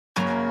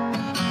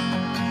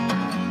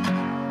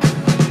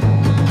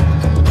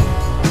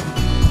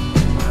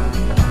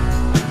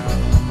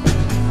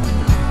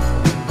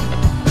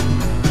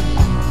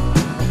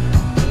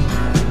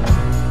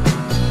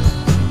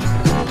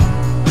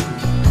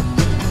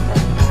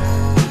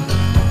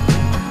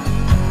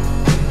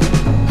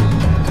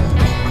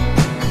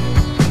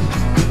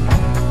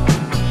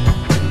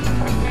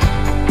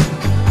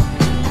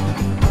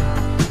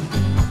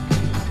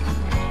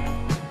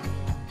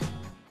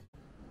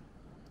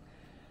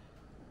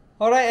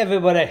Alright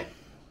everybody,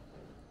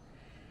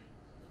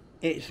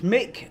 it's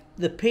Mick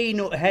the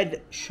Peanut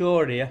Head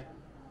Shore here.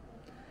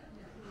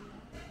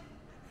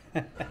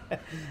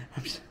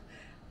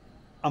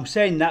 I'm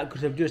saying that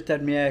because I've just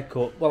had my hair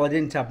cut. Well, I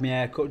didn't have my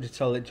hair cut, to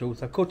tell the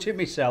truth. I cut it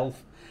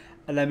myself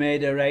and I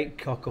made a right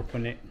cock up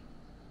on it.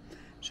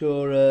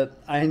 So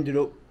I ended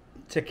up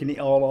taking it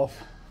all off.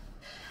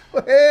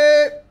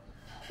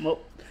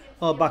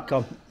 Oh, back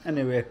on.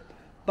 Anyway,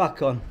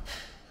 back on.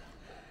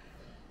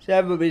 So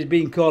everybody's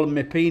been calling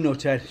me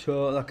Peanut Head,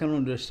 so I can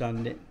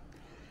understand it.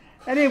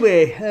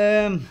 Anyway,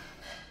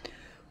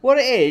 what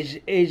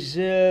it is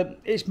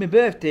it's my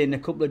birthday in a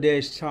couple of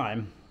days'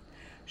 time.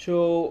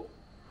 So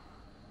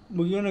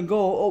we're going to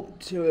go up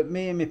to,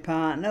 me and my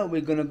partner,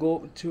 we're going to go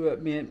up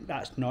to,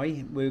 that's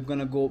Noy, we're going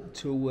to go up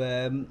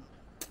to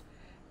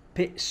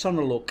Pit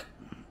Sonaluk.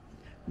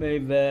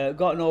 We've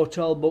got an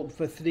hotel booked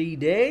for 3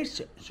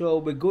 days, so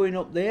we're going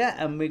up there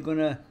and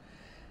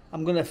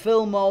I'm gonna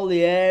film all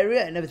the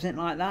area and everything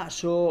like that.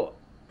 So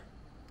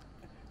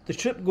the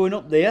trip going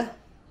up there,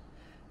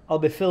 I'll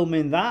be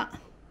filming that.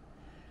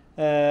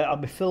 I'll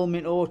be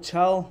filming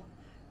hotel,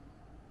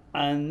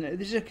 and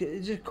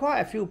there's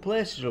quite a few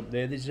places up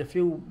there. There's a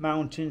few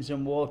mountains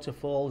and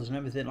waterfalls and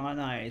everything like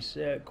that. It's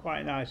quite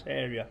a nice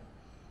area.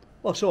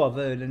 Well, so I've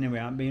heard anyway.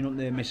 I haven't been up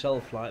there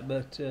myself, like,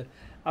 but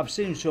I've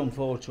seen some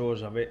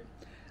photos of it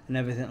and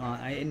everything like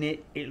that, and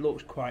it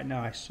looks quite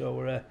nice.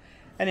 So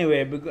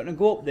anyway, we're going to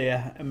go up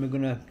there and we're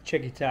going to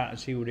check it out and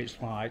see what it's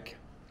like.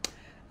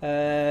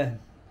 Going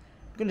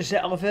to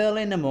set off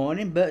early in the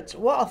morning, but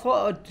what I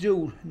thought I'd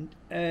do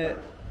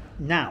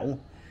now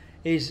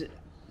is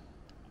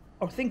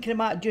I'm thinking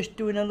about just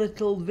doing a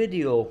little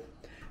video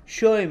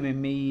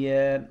showing me.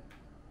 I've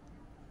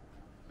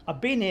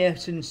been here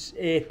since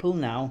April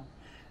now,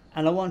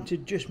 and I want to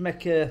just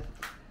make a,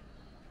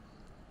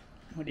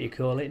 what do you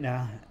call it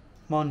now,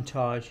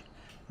 montage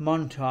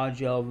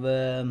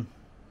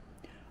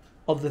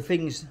of the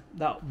things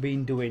that I've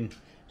been doing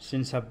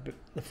since in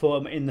the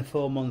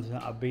 4 months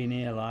that I've been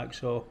here, like.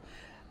 So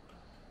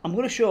I'm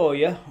going to show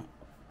you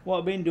what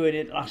I've been doing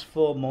in the last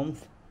 4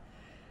 months,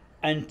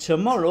 and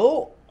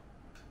tomorrow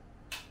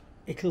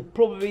it'll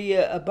probably be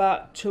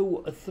about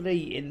 2 or 3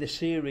 in the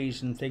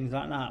series and things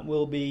like that.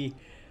 We'll be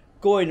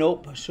going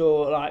up,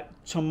 so like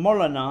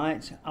tomorrow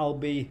night I'll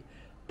be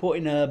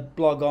putting a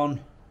blog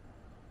on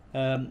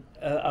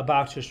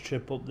about us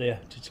trip up there,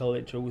 to tell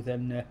the truth,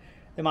 and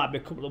there might be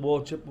a couple of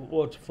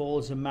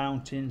waterfalls and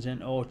mountains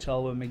and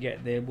hotel when we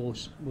get there. We'll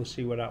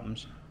see what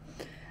happens.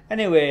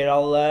 Anyway,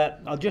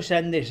 I'll just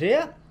end this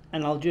here,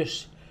 and I'll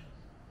just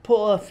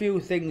put a few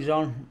things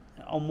on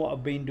what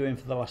I've been doing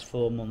for the last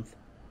 4 months.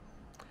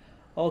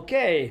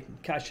 Okay,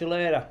 catch you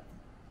later.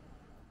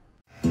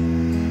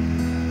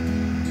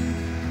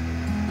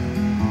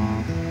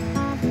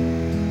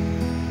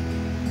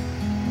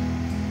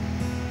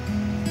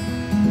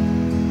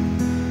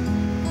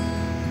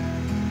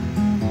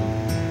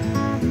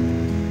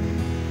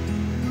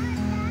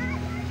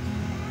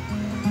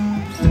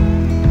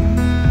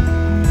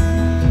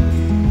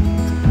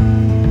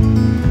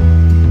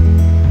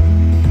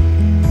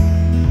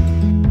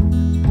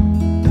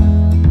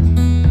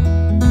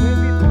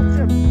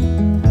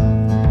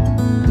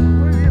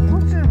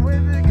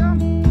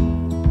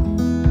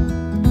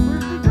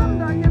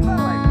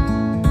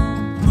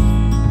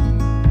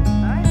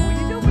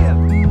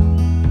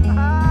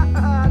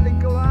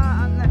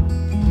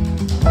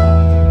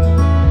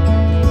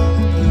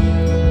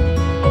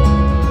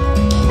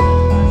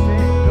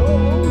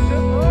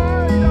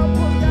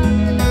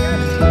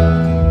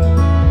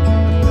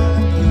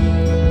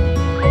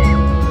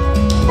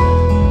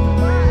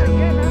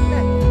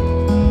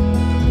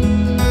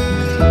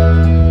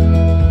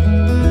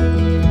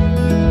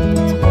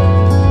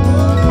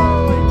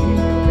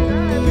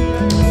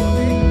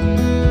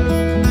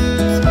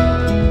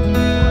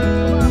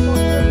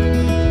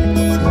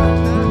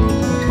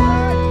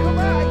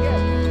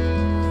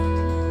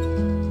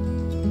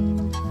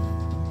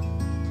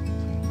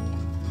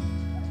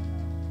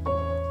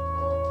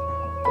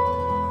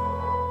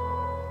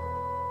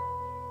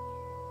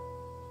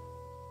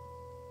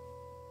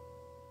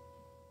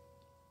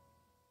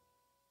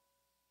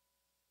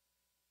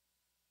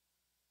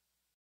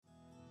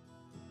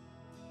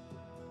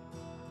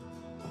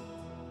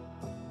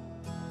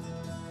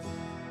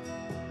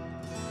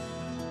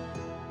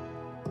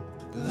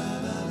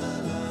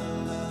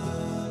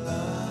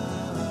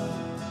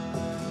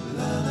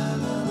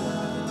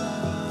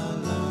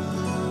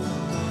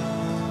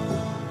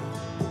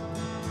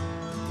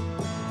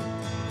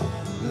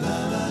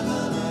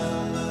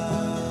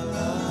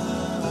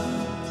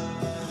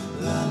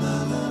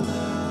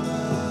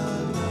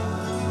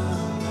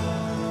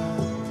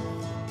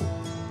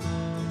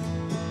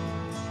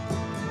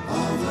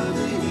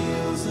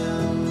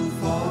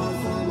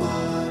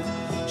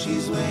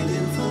 She's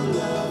waiting for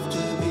love.